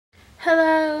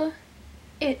Hello,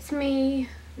 it's me.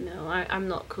 No, I'm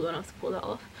not cool enough to pull that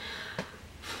off.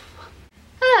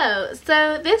 Hello,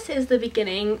 so this is the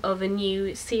beginning of a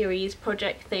new series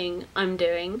project thing I'm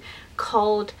doing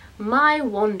called My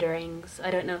Wanderings.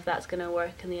 I don't know if that's gonna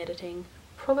work in the editing.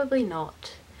 Probably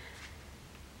not.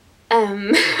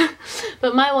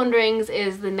 But My Wanderings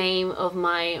is the name of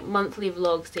my monthly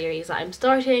vlog series that I'm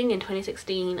starting in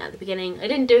 2016 at the beginning. I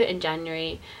didn't do it in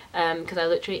January because I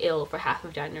was literally ill for half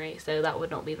of January, so that would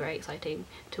not be very exciting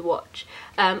to watch.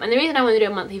 And the reason I want to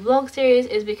do a monthly vlog series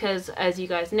is because, as you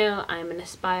guys know, I'm an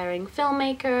aspiring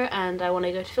filmmaker and I want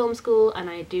to go to film school, and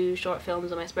I do short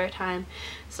films in my spare time,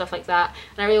 stuff like that.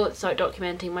 And I really want to start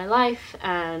documenting my life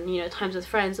and, you know, times with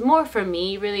friends, more for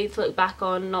me really to look back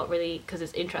on, not really because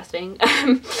it's interesting.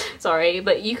 Sorry,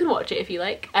 but you can watch it if you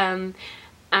like. And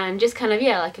just kind of,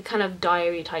 yeah, like a kind of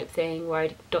diary type thing where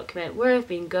I document where I've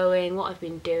been going, what I've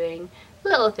been doing,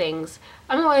 little things.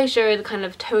 I'm not really sure the kind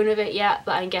of tone of it yet,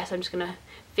 but I guess I'm just gonna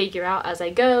figure out as I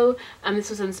go.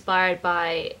 This was inspired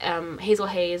by Hazel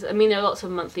Hayes. I mean, there are lots of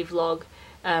monthly vlog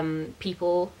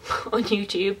people on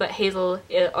YouTube, but Hazel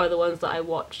are the ones that I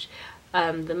watch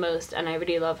the most, and I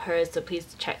really love hers, so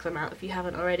please check them out if you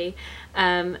haven't already.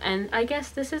 And I guess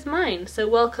this is mine, so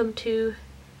welcome to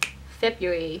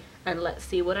February, and let's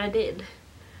see what I did.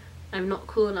 I'm not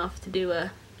cool enough to do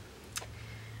a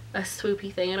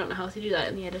swoopy thing. I don't know how to do that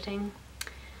in the editing.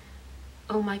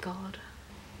 Oh my god.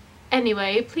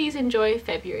 Anyway, please enjoy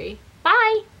February.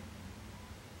 Bye!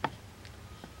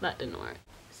 That didn't work.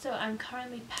 So I'm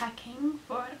currently packing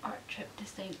for an art trip to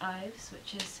St Ives,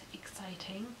 which is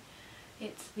exciting.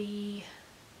 It's the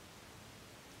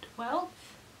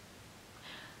 12th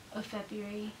of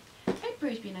February.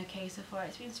 February's been okay so far.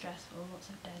 It's been stressful, lots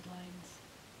of deadlines.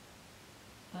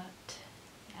 But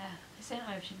yeah, St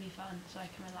Ives should be fun, so I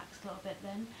can relax a little bit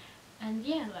then. And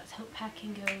yeah, let's hope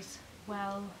packing goes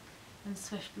well and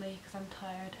swiftly, because I'm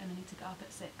tired and I need to get up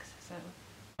at 6, so.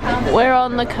 We're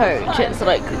on the coach. It's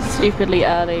like stupidly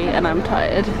early and I'm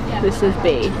tired. This is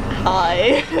B.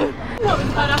 Hi.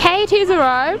 Kate, who's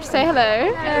arrived. Say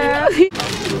hello.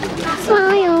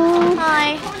 Smile.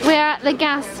 Hi. We're at the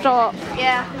gas stop.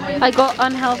 Yeah. I got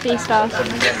unhealthy stuff.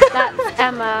 That's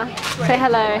Emma. Say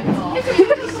hello.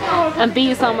 And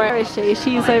B's somewhere. Where is she?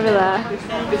 She's over there.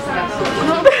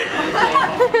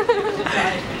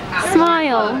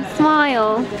 Smile,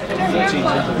 smile.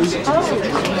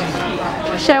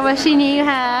 Show us your new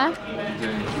hair.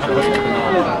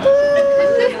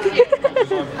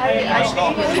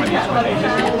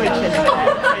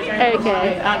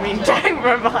 Okay. I mean, don't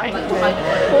remind me.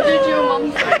 What did your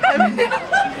mum say?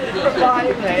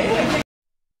 Remind me.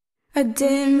 I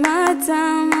did my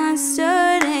time, I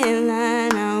stood in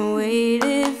line, I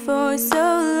waited for so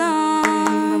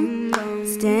long.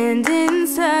 Standing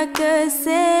sucker,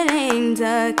 sitting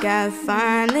duck, I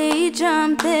finally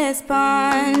jumped this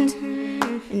pond.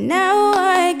 And now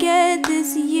I get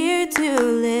this year to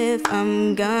live,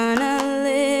 I'm gonna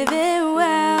live it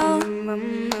well.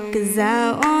 Cause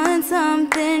I want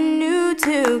something new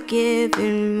to give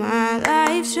in my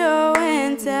life, show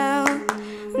and tell.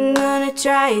 I'm gonna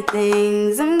try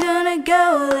things, I'm gonna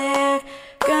go there,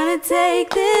 gonna take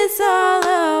this all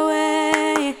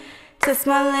away. Test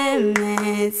my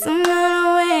limits, I'm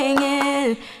gonna wing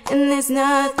it, and there's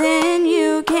nothing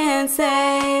you can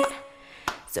say.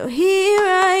 So here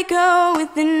I go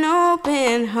with an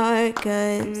open heart,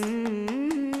 cause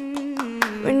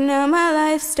right now my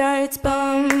life starts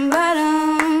bum ba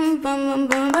dum, bum bum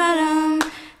bum ba dum,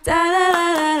 da da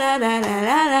da da da da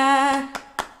da da.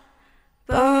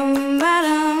 Bum ba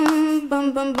dum,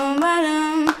 bum bum bum ba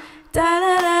dum, da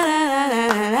da da da da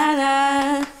da da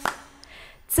da.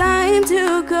 Time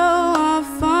to go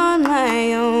off on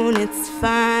my own, it's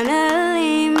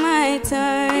finally my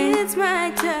turn. It's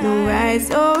my turn. No rights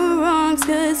or wrongs,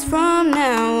 cause from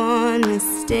now on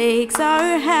mistakes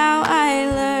are how I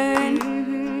learn.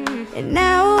 And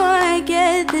now I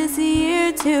get this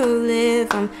year to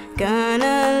live, I'm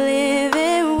gonna live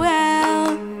it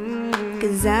well.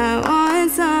 Cause I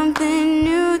want something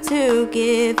new to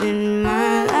give in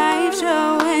my life,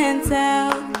 show and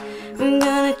tell. I'm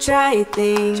gonna try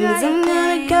things, I'm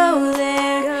gonna go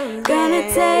there, gonna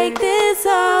take this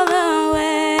all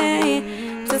away.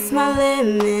 Test my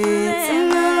limits, I'm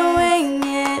gonna wing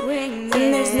it,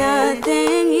 and there's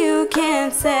nothing you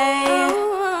can say.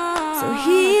 So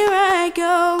here I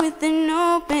go with an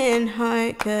open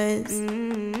heart, cause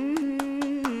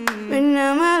right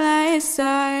now my life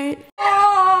starts.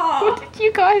 What did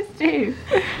you guys do?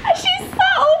 She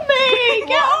sat on me!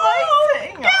 Get off!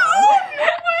 Get off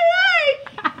my leg!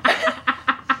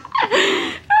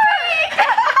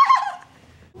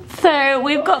 So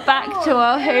we've got back to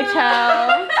our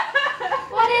hotel.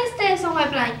 What is this on my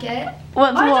blanket?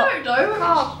 What's I what? don't know.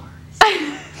 Oh.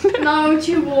 No,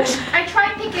 too warm. I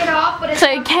tried to pick it up, but it's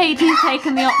So Katie's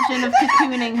taken the option of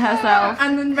cocooning herself.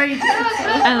 And then radiator.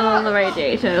 And on the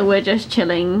radiator, we're just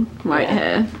chilling right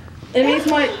here. It means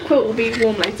my quilt will be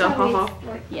warm later. Haha.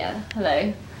 Yeah,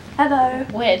 hello. Hello.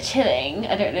 We're chilling.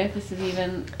 I don't know if this is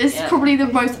even... It's probably the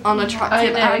most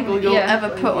unattractive I know, angle you'll ever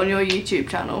put on your YouTube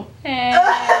channel. Yeah.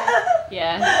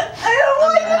 I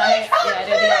don't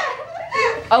do that.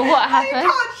 Oh, what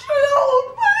happened?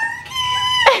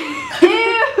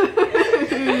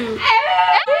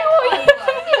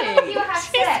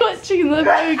 She's switching the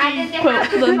bogey quilt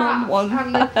for the mum one. I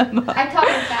told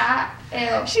her that.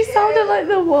 Ew. She sounded like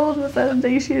the world was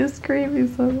ending. She was screaming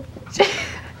so much.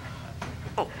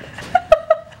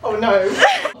 Oh no.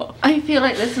 I feel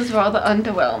like this is rather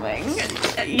underwhelming.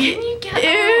 Can you get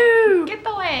Ew. Get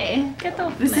the way. Get the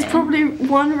This is probably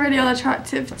one really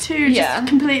unattractive, two just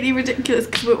completely ridiculous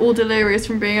because we're all delirious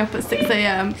from being up at 6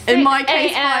 AM. In my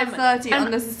case 5:30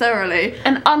 unnecessarily.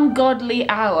 An ungodly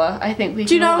hour, I think we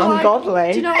Do you know why?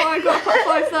 Ungodly. Do you know why I got up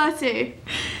at 5:30?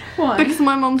 Why? Because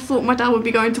my mum thought my dad would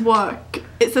be going to work.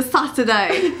 It's a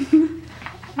Saturday.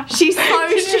 She's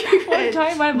so stupid. One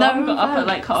time my mum got up at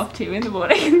like 2:30 in the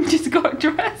morning and just got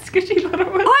dressed because she thought it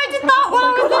was... I did that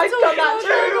one. I've done that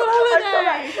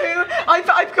too.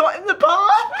 I've got in the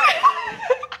bath.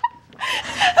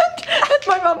 and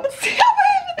my mum would see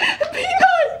and be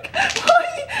like,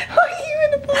 why are you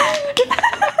in the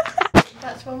bath?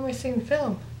 That's when we're seeing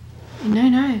film.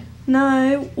 No.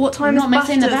 No. What time is not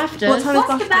missing the BAFTAs. What time is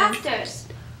What's the BAFTAs? BAFTAs?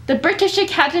 The British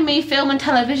Academy Film and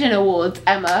Television Awards,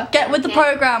 Emma. Get with the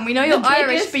programme. We know you're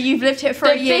Irish, but you've lived here for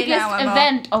a year now, Emma. The biggest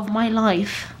event of my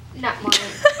life. Not mine.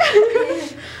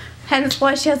 Hence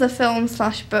why she has a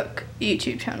film/book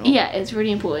YouTube channel. Yeah, it's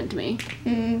really important to me.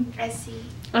 I see.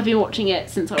 I've been watching it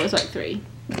since I was like 3.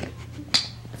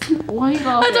 Why are you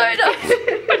laughing? I don't know.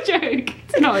 It's a joke.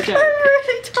 It's not a joke. I'm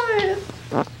really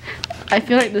tired. I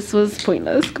feel like this was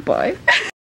pointless. Goodbye.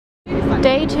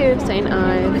 Day 2 of St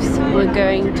Ives. We're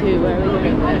going to... Where are we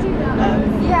going?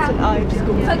 St Ives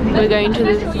school. We're going to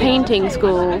the painting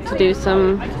school to do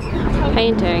some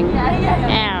painting.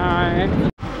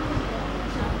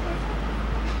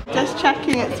 Just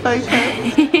checking its focus.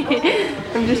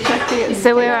 I'm just checking it.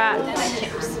 So we're at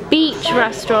Beach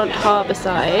Restaurant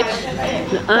Harbourside.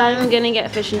 I'm gonna get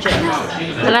fish and chips.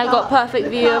 And I've got perfect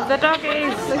view of the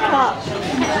doggies.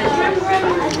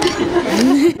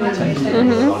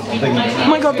 Oh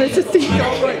my god, there's a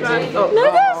seagull right there. No,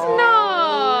 there's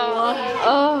not!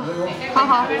 Oh.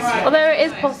 Although it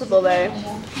is possible though.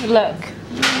 Look.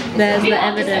 There's the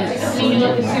evidence. The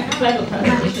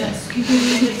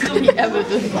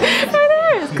evidence. I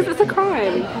know, because it's a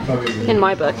crime. In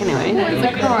my book, anyway.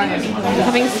 It's a crime.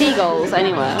 Having seagulls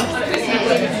anywhere.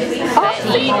 Are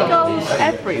seagulls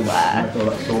everywhere?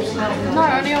 No,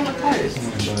 only on the coast.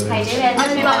 I do it. I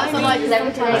mean, that's like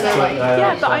every time I go, like,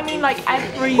 Yeah, but I mean like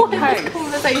every coast.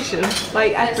 conversation.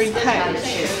 Like every coast.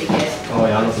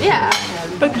 Yeah.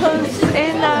 Because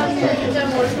in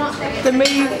the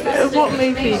movie, what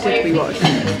movie did we watch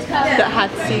that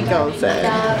had seagulls in?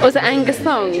 Was it Angus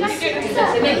Thongs?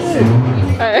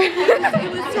 Oh.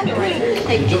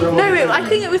 No, I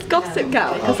think it was Gossip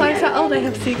Girl because I said, oh, they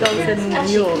have seagulls in New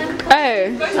York. Oh,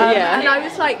 yeah. And I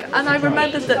was like, and I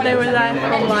remembered that they were there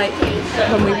from like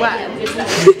when we went.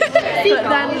 But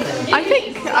then I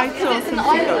think I saw some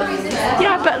seagulls.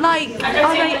 Yeah, but like,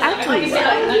 are they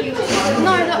everywhere?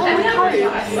 No, they're on the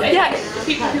coast. Yeah,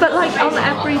 but like on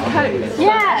every coast.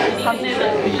 Yeah.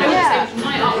 Yeah.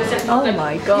 Oh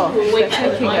my gosh, they're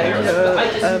taking over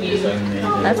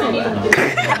everywhere.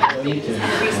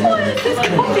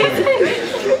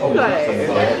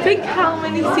 Think how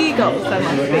many seagulls there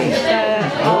must be. There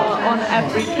are on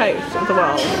every coast of the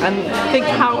world, and think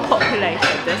how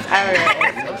populated this area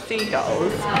is of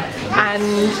seagulls.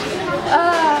 And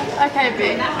Okay, B.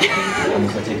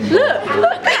 look,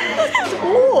 it's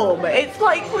warm. It's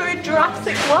like we're in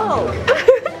Jurassic World.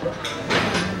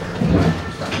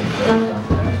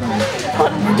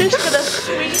 I'm just gonna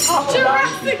sweep up.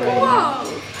 Jurassic World.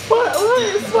 Well,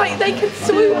 it's like they can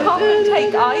swoop up and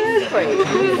take ice cream.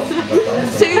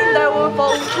 Soon they'll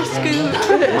evolve to swoop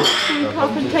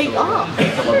up and take us.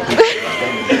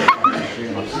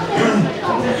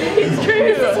 It's true.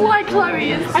 This is why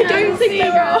Chloe is. I don't think they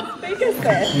were as big as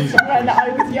this when I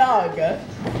was young. I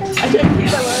don't think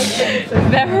they were as big as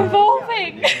this. They're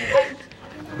evolving.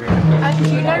 And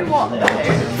you know what though?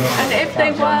 And if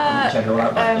they were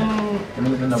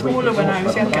smaller when I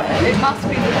was younger, it must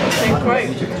be because they grow,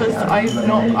 because I've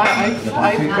grown.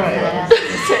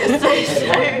 So they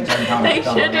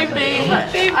shouldn't be.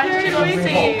 I should have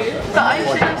seen, but I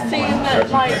should have seen that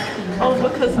like, oh,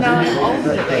 because now I'm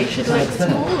older, they should look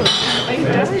smaller. They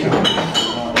don't.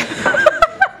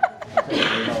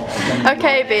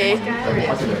 Okay, B.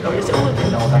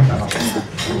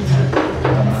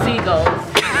 Seagulls.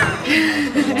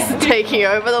 Taking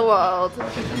over the world.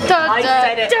 I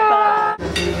said it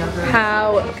first.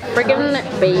 How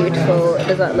friggin' beautiful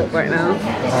does that look right now?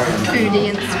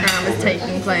 Foodie Instagram is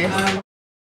taking place.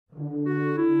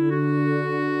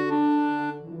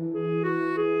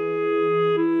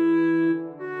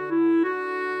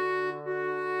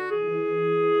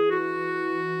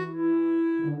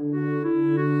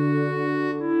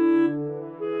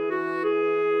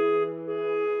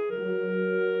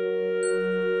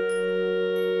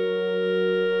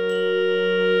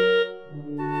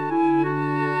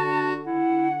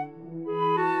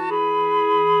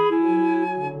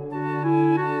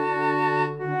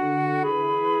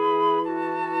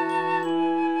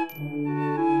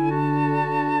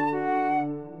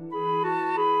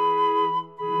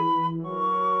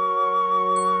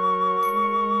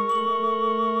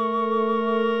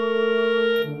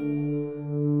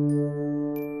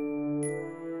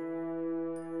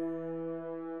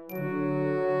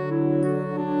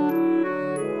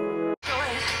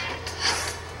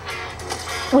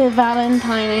 We're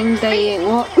Valentine's Day.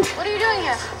 What What are you doing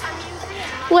here?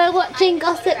 We're watching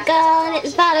Gossip Girl and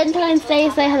it's Valentine's Day.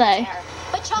 Say hello.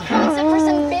 But Chuck wants it for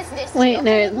some business. Wait,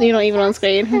 no, you're not even on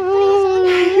screen. What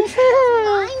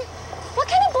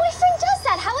kind of boyfriend does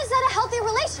that? How is that a healthy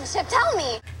relationship? Tell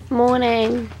me.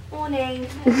 Morning. Morning.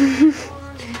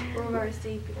 We're very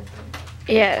sleepy.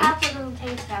 Yeah. Apple doesn't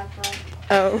taste that good.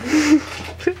 Oh.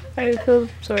 I feel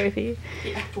sorry for you.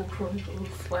 The apple crumbles,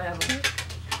 whatever.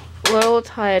 We're all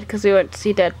tired because we went to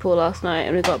see Deadpool last night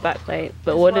and we got back late.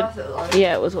 But what did?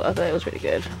 Yeah, it was. I thought it was really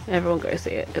good. Everyone go see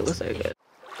it. It was so good.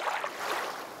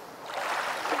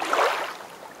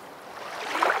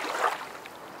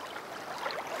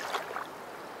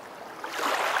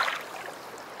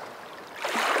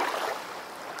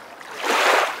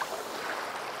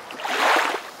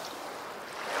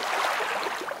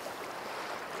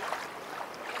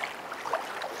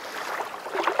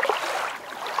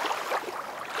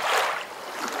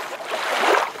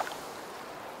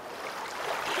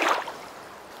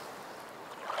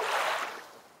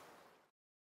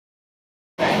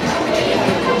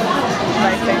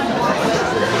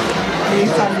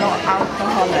 These are not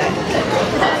alcoholic,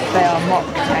 they are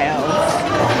mocktails.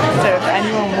 So if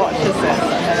anyone watches this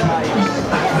and they're like,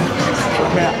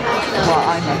 well,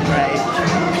 I'm underage,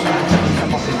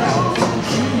 mocktails.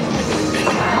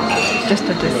 Just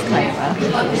a disclaimer.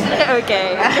 Okay.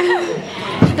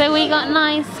 So we got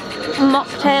nice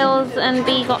mocktails and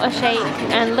B got a shake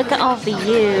and look at all the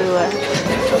view.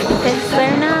 It's so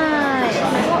nice.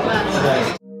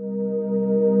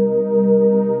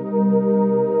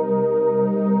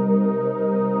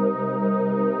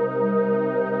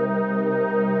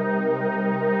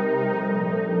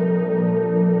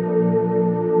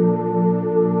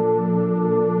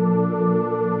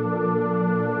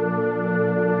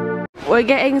 We're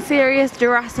getting serious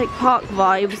Jurassic Park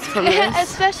vibes from this.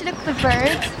 Especially look at the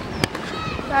birds.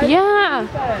 Yeah.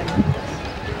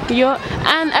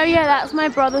 And oh yeah, that's my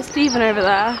brother Stephen over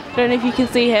there. Don't know if you can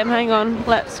see him. Hang on,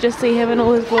 let's just see him in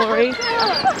all his glory.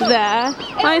 There.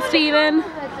 Hi Stephen.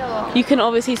 You can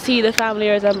obviously see the family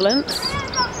resemblance.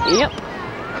 Yep.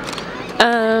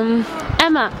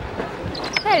 Emma.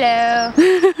 Hello.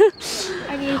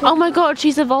 Oh my god,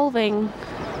 she's evolving.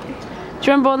 Do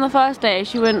you remember on the first day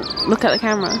she wouldn't look at the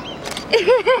camera?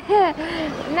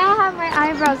 Now I have my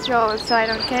eyebrows rolled, so I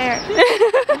don't care.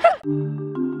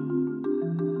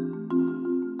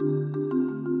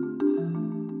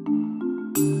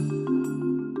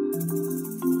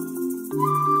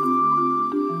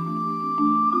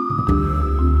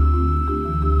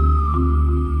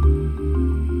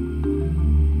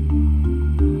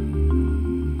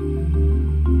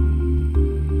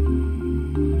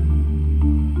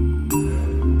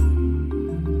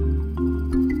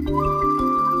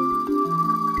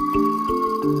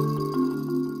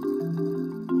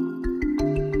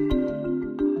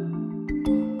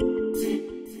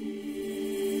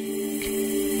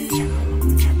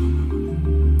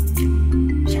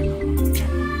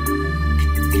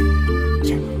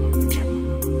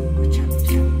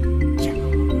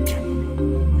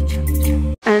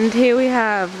 And here we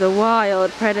have the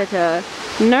wild predator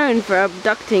known for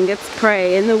abducting its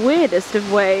prey in the weirdest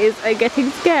of ways and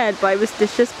getting scared by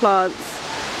mysterious plants.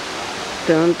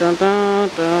 Dun, dun, dun,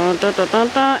 dun, dun, dun, dun,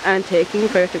 dun, and taking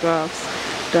photographs.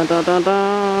 Dun, dun, dun,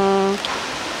 dun.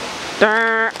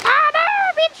 Dun. Ah no,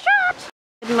 I've been shot!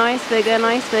 Nice figure,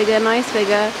 nice figure, nice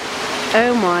figure.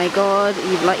 Oh my god,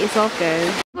 you've let yourself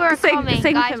go. People are coming,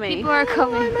 sing guys. for me. People are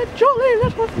coming. I'm a jolly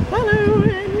little fellow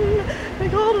in the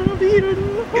Garden of Eden.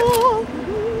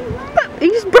 You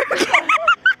just broke it.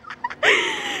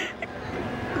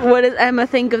 What does Emma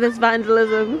think of this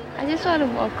vandalism? I just want to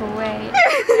walk away.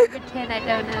 I pretend I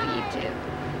don't know you two.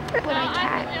 But I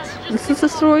can't. This is the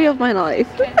story of my life.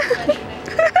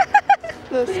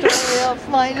 The story of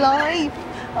my life.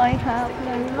 I have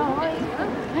no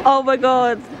life. Oh my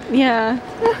god, yeah.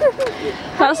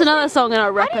 That's another song in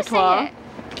our repertoire.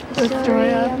 The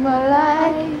story of my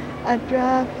life. I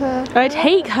drive her. I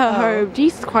take her home.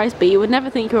 Jesus Christ, B, you would never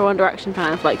think you were a One Direction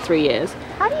fan for like 3 years.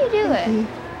 How do you do it?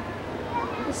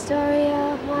 The story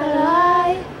of my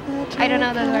life. I don't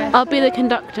know the rest. I'll be the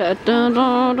conductor. Dun,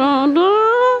 dun, dun,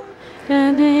 dun.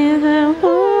 Dun, dun, dun,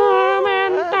 warm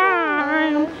and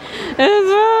dark.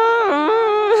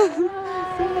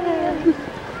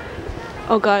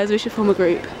 Oh guys, we should form a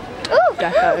group. Ooh!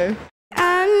 Defo.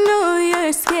 I know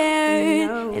you're scared,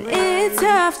 and it's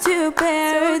tough to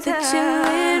bear that your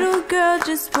little girl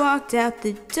just walked out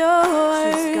the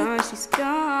door. She's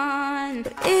gone.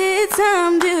 But it's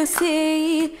time to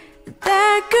see that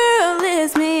that girl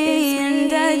is me,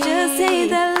 and I just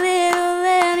ain't that little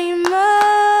anymore.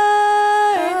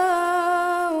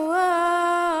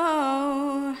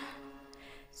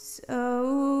 So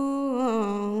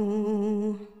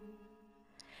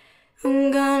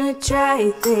I'm gonna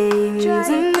try things.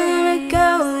 I'm gonna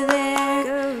go